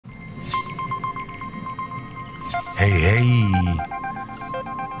Hey.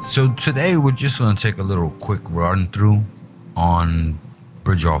 So today we're just going to take a little quick run through on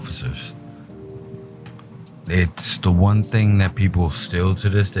bridge officers. It's the one thing that people still to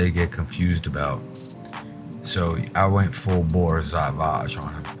this day get confused about. So I went full bore Savage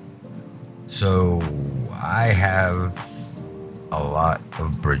on him. So I have a lot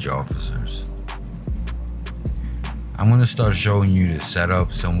of bridge officers. I'm going to start showing you the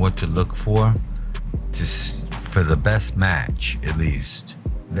setups and what to look for the best match, at least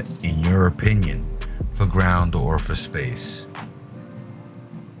in your opinion, for ground or for space.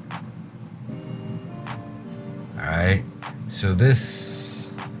 Alright, so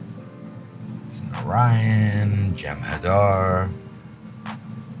this is an Orion, Jem'Hadar,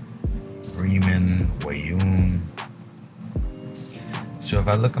 Reman, Weyoun. So if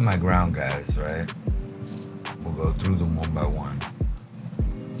I look at my ground guys, right, we'll go through them one by one.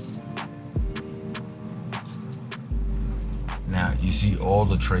 Now, you see all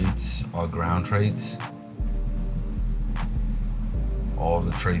the traits are ground traits. All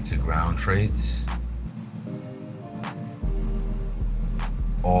the traits are ground traits.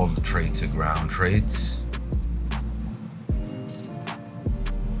 All the traits are ground traits.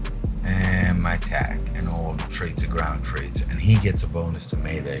 And my tack, and all the traits are ground traits. And he gets a bonus to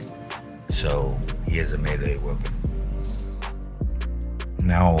melee. So, he has a melee weapon.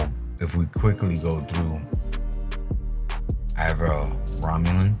 Now, if we quickly go through, I have a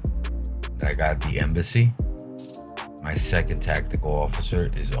Romulan that I got at the embassy. My second tactical officer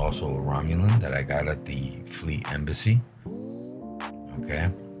is also a Romulan that I got at the fleet embassy. Okay.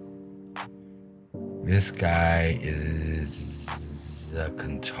 This guy is a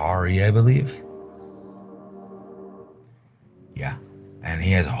Kentari, I believe. Yeah. And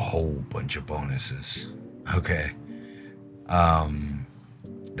he has a whole bunch of bonuses. Okay.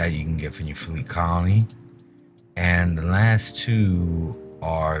 That you can get from your fleet colony. And the last two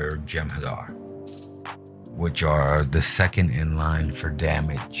are Jem'Hadar, which are the second in line for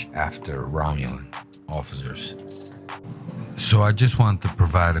damage after Romulan officers. So I just wanted to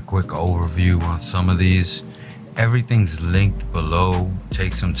provide a quick overview on some of these. Everything's linked below.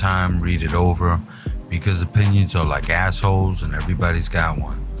 Take some time, read it over, because opinions are like assholes and everybody's got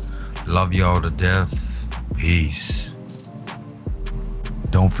one. Love y'all to death. Peace.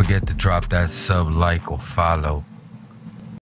 Don't forget to drop that sub, like, or follow.